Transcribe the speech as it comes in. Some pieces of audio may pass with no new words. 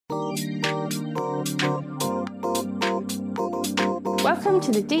Welcome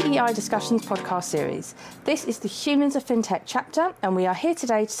to the DEI Discussions podcast series. This is the Humans of FinTech chapter, and we are here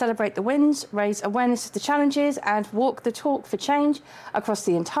today to celebrate the wins, raise awareness of the challenges, and walk the talk for change across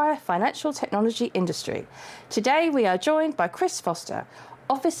the entire financial technology industry. Today, we are joined by Kris Foster,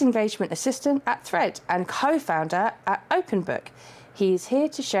 Office Engagement Assistant at Thredd and co-founder at OpenBook. He is here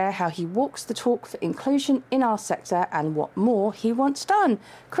to share how he walks the talk for inclusion in our sector and what more he wants done.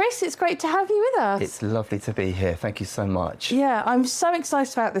 Kris, it's great to have you with us. It's lovely to be here. Thank you so much. Yeah, I'm so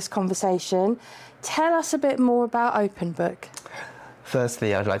excited about this conversation. Tell us a bit more about OpenBook.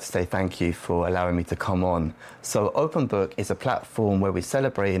 Firstly, I'd like to say thank you for allowing me to come on. So OpenBook is a platform where we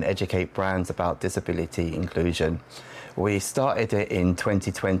celebrate and educate brands about disability inclusion. We started it in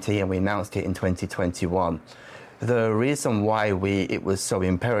 2020 and we announced it in 2021. The reason why it was so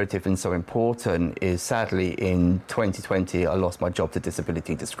imperative and so important is, sadly, in 2020, I lost my job to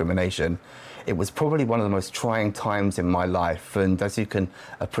disability discrimination. It was probably one of the most trying times in my life. And as you can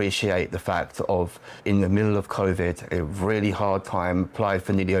appreciate, the fact of, in the middle of COVID, a really hard time, applied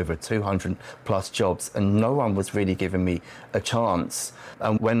for nearly over 200 plus jobs, and no one was really giving me a chance.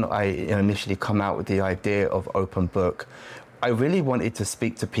 And when I initially come out with the idea of OpenBook, I really wanted to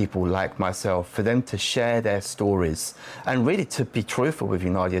speak to people like myself, for them to share their stories and really to be truthful with you,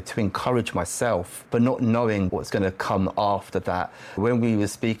 Nadia, to encourage myself, but not knowing what's going to come after that. When we were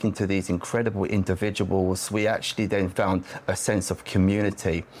speaking to these incredible individuals, we actually then found a sense of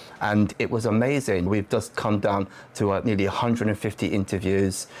community, and it was amazing. We've just come down to nearly 150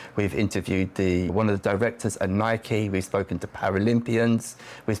 interviews. We've interviewed one of the directors at Nike. We've spoken to Paralympians.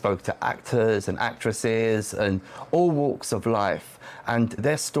 We spoke to actors and actresses and all walks of life, and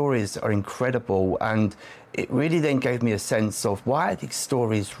their stories are incredible, and it really then gave me a sense of why are these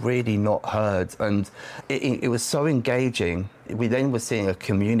stories really not heard, and it was so engaging. We then were seeing a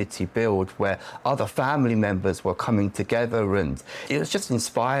community build where other family members were coming together, and it was just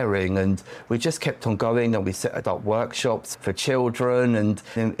inspiring, and we just kept on going, and we set up workshops for children, and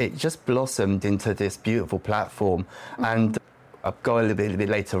it just blossomed into this beautiful platform. And I'll go a little bit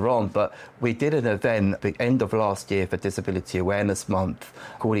later on, but we did an event at the end of last year for Disability Awareness Month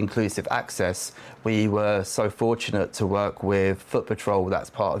called Inclusive Access. We were so fortunate to work with Foot Patrol, that's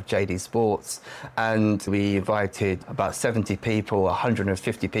part of JD Sports, and we invited about 70 people,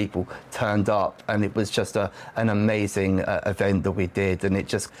 150 people turned up, and it was just an amazing event that we did, and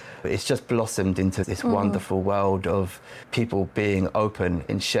it's just blossomed into this wonderful world of people being open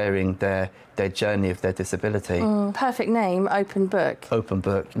and sharing their journey of their disability. Perfect name, OpenBook.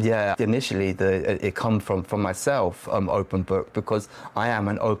 OpenBook, yeah. Initially, it come from myself, OpenBook, because I am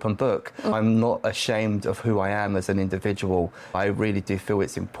an open book. I'm not ashamed of who I am as an individual. I really do feel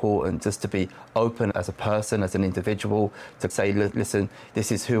it's important just to be open as a person, as an individual, to say, listen,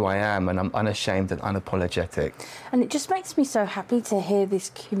 this is who I am, and I'm unashamed and unapologetic. And it just makes me so happy to hear this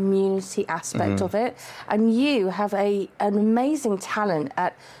community aspect of it. And you have an amazing talent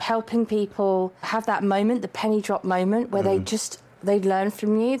at helping people have that moment, the penny drop moment, where they learn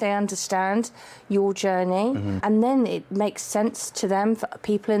from you, they understand your journey, and then it makes sense to them, for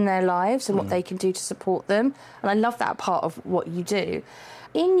people in their lives, and what they can do to support them. And I love that part of what you do.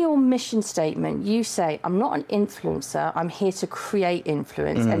 In your mission statement, you say, I'm not an influencer, I'm here to create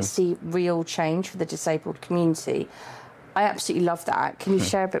influence and see real change for the disabled community. I absolutely love that. Can you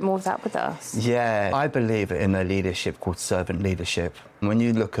share a bit more of that with us? Yeah, I believe in a leadership called servant leadership. When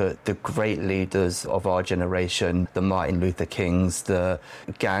you look at the great leaders of our generation, the Martin Luther Kings, the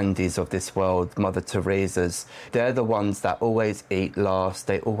Gandhis of this world, Mother Teresa's, they're the ones that always eat last,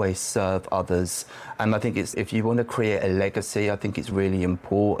 they always serve others. And I think if you want to create a legacy, I think it's really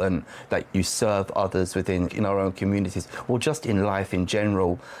important that you serve others in our own communities, or just in life in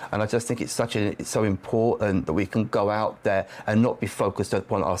general. And I just think it's so important that we can go out there and not be focused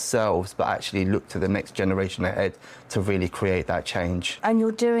upon ourselves, but actually look to the next generation ahead to really create that change. And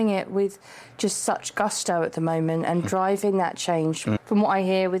you're doing it with just such gusto at the moment and driving that change, from what I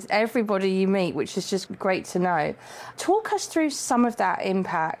hear, with everybody you meet, which is just great to know. Talk us through some of that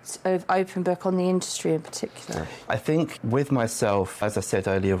impact of OpenBook on the industry in particular. I think with myself, as I said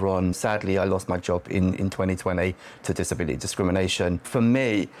earlier on, sadly, I lost my job in 2020 to disability discrimination. For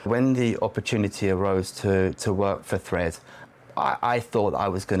me, when the opportunity arose to work for Thredd, I thought I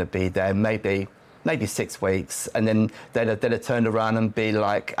was going to be there maybe 6 weeks, and then they'd have turned around and be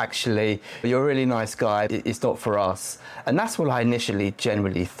like, actually, you're a really nice guy, it's not for us. And that's what I initially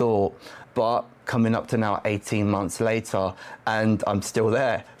generally thought. But coming up to now 18 months later, and I'm still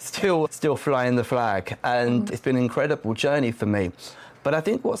there, still flying the flag. And it's been an incredible journey for me. But I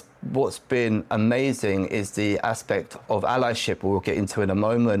think what's been amazing is the aspect of allyship, we'll get into in a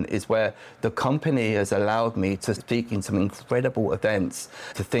moment, is where the company has allowed me to speak in some incredible events,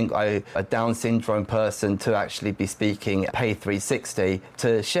 to think a Down syndrome person to actually be speaking at Pay 360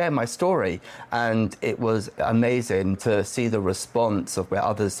 to share my story. And it was amazing to see the response of where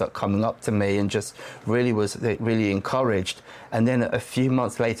others are coming up to me and just really encouraged. And then a few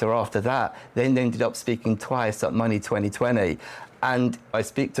months later after that, they ended up speaking twice at Money 2020. And I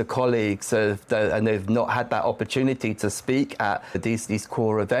speak to colleagues and they've not had that opportunity to speak at these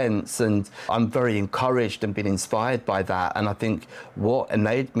core events. And I'm very encouraged and been inspired by that. And I think what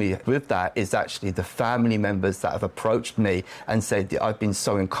enabled me with that is actually the family members that have approached me and said, I've been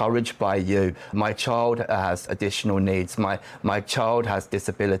so encouraged by you. My child has additional needs. My child has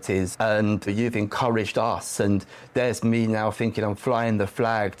disabilities and you've encouraged us. And there's me now thinking I'm flying the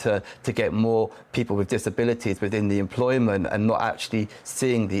flag to get more people with disabilities within the employment and not actually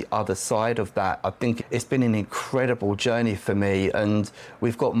seeing the other side of that. I think it's been an incredible journey for me, and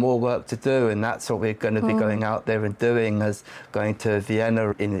we've got more work to do, and that's what we're going to be going out there and doing, as going to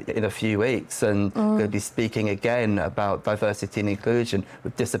Vienna in a few weeks and going to be speaking again about diversity and inclusion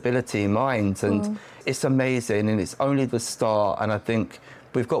with disability in mind. And it's amazing, and it's only the start, and I think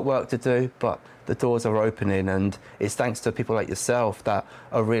we've got work to do, but the doors are opening, and it's thanks to people like yourself that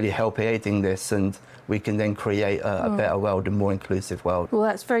are really aiding this, and we can then create a better world, a more inclusive world. Well,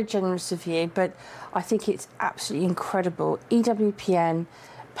 that's very generous of you, but I think it's absolutely incredible. EWPN,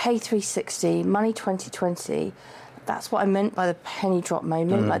 Pay 360, Money 2020, that's what I meant by the penny drop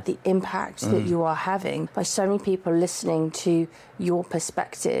moment, like the impact that you are having by so many people listening to your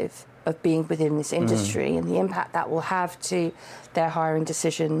perspective of being within this industry and the impact that will have to their hiring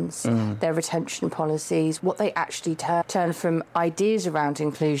decisions, their retention policies, what they actually turn from ideas around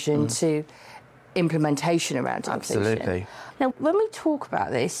inclusion to implementation around inclusion. Absolutely. Now, when we talk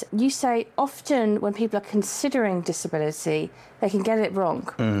about this, you say often when people are considering disability, they can get it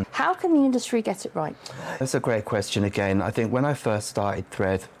wrong. How can the industry get it right? That's a great question again. I think when I first started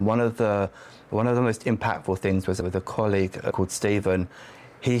Thredd, one of the most impactful things was with a colleague called Stephen.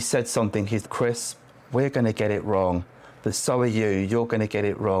 He said something, Kris, we're going to get it wrong, but so are you, you're going to get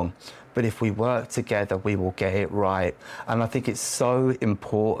it wrong. But if we work together, we will get it right. And I think it's so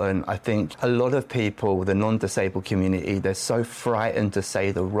important. I think a lot of people, the non-disabled community, they're so frightened to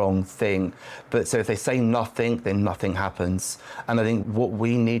say the wrong thing. But so if they say nothing, then nothing happens. And I think what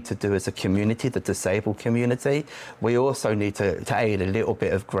we need to do as a community, the disabled community, we also need to aid a little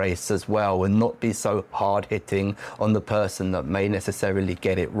bit of grace as well and not be so hard-hitting on the person that may necessarily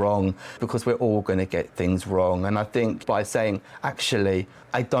get it wrong, because we're all going to get things wrong. And I think by saying, actually,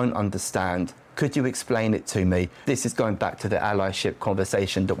 I don't understand. Could you explain it to me? This is going back to the allyship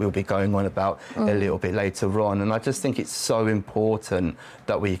conversation that we'll be going on about a little bit later on. And I just think it's so important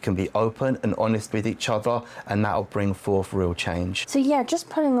that we can be open and honest with each other, and that'll bring forth real change. So yeah, just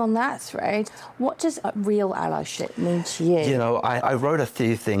pulling on that thread, what does real allyship mean to you? You know, I wrote a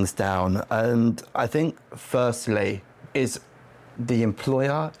few things down, and I think firstly is the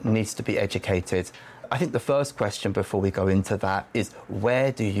employer needs to be educated. I think the first question before we go into that is,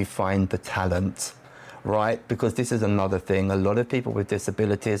 where do you find the talent, right? Because this is another thing. A lot of people with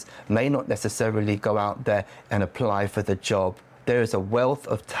disabilities may not necessarily go out there and apply for the job. There is a wealth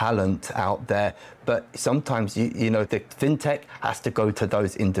of talent out there, but sometimes, you know, the FinTech has to go to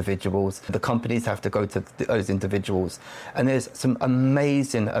those individuals. The companies have to go to those individuals. And there's some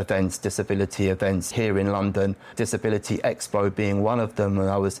amazing events, disability events here in London, Disability Expo being one of them. And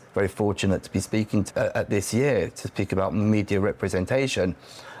I was very fortunate to be speaking at this year to speak about media representation.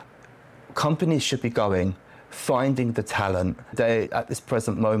 Companies should be going, finding the talent. At this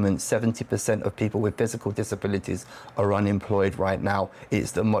present moment, 70% of people with physical disabilities are unemployed right now.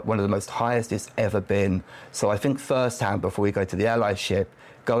 It's one of the most highest it's ever been. So I think firsthand, before we go to the allyship,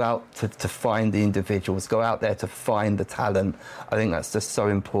 go out to find the individuals, go out there to find the talent. I think that's just so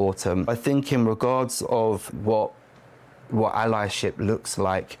important. I think in regards of what allyship looks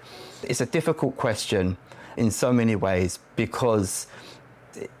like, it's a difficult question in so many ways, because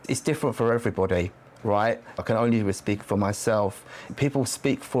it's different for everybody. Right? I can only speak for myself. People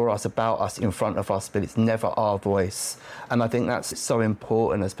speak for us, about us, in front of us, but it's never our voice. And I think that's so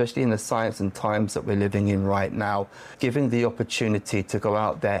important, especially in the science and times that we're living in right now. Giving the opportunity to go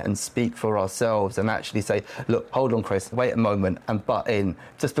out there and speak for ourselves and actually say, look, hold on, Kris, wait a moment, and butt in.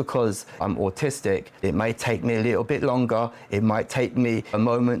 Just because I'm autistic, it may take me a little bit longer. It might take me a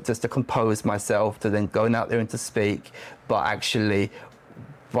moment just to compose myself, to then go out there and to speak. But actually,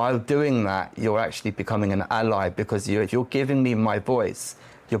 while doing that, you're actually becoming an ally, because if you're giving me my voice,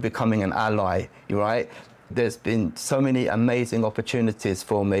 you're becoming an ally, right? There's been so many amazing opportunities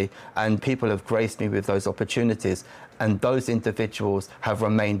for me, and people have graced me with those opportunities, and those individuals have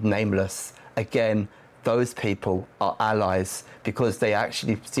remained nameless. Again, those people are allies because they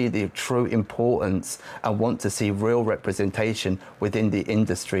actually see the true importance and want to see real representation within the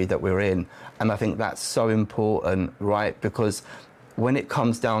industry that we're in. And I think that's so important, right? Because when it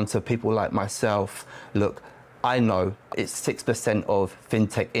comes down to people like myself, look, I know it's 6% of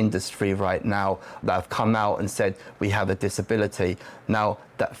fintech industry right now that have come out and said we have a disability. Now,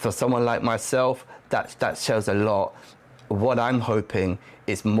 that for someone like myself, that shows a lot. What I'm hoping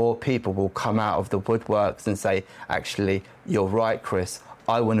is more people will come out of the woodworks and say, actually, you're right, Kris,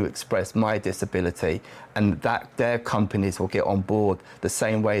 I want to express my disability, and that their companies will get on board the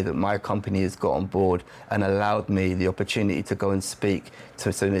same way that my company has got on board and allowed me the opportunity to go and speak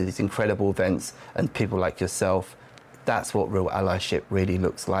to some of these incredible events and people like yourself. That's what real allyship really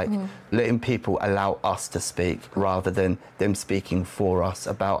looks like. Letting people allow us to speak rather than them speaking for us,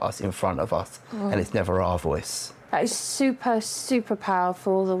 about us, in front of us, and it's never our voice. That is super, super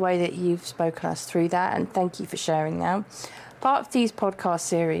powerful, the way that you've spoken us through that, and thank you for sharing that. Part of these podcast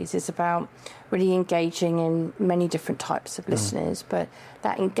series is about really engaging in many different types of listeners, but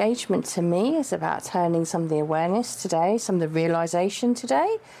that engagement to me is about turning some of the awareness today, some of the realisation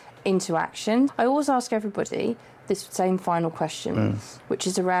today into action. I always ask everybody this same final question, which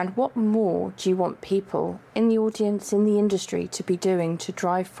is around what more do you want people in the audience, in the industry, to be doing to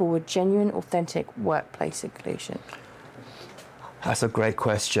drive forward genuine, authentic workplace inclusion? That's a great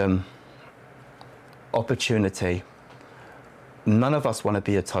question. Opportunity. None of us want to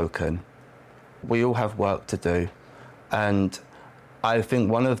be a token. We all have work to do. And I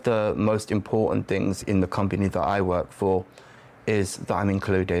think one of the most important things in the company that I work for is that I'm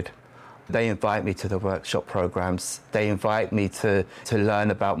included. They invite me to the workshop programs. They invite me to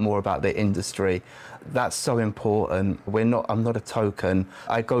learn more about the industry. That's so important. I'm not a token.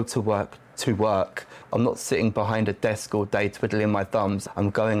 I go to work to work. I'm not sitting behind a desk all day twiddling my thumbs. I'm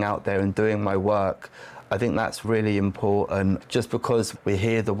going out there and doing my work. I think that's really important. Just because we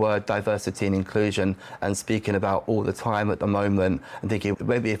hear the word diversity and inclusion and speaking about all the time at the moment and thinking,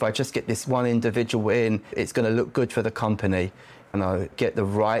 maybe if I just get this one individual in, it's going to look good for the company. Get the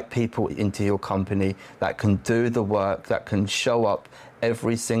right people into your company that can do the work, that can show up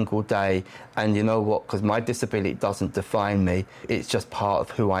every single day. And you know what? Because my disability doesn't define me. It's just part of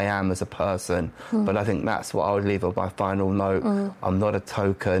who I am as a person. But I think that's what I would leave on my final note. I'm not a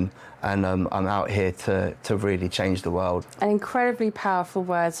token, and I'm out here to really change the world. And incredibly powerful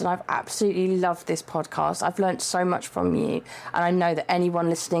words, and I've absolutely loved this podcast. I've learned so much from you, and I know that anyone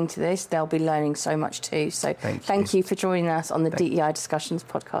listening to this, they'll be learning so much too. So thank you for joining us on the DEI Discussions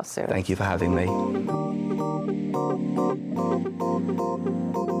podcast series. Thank you for having me.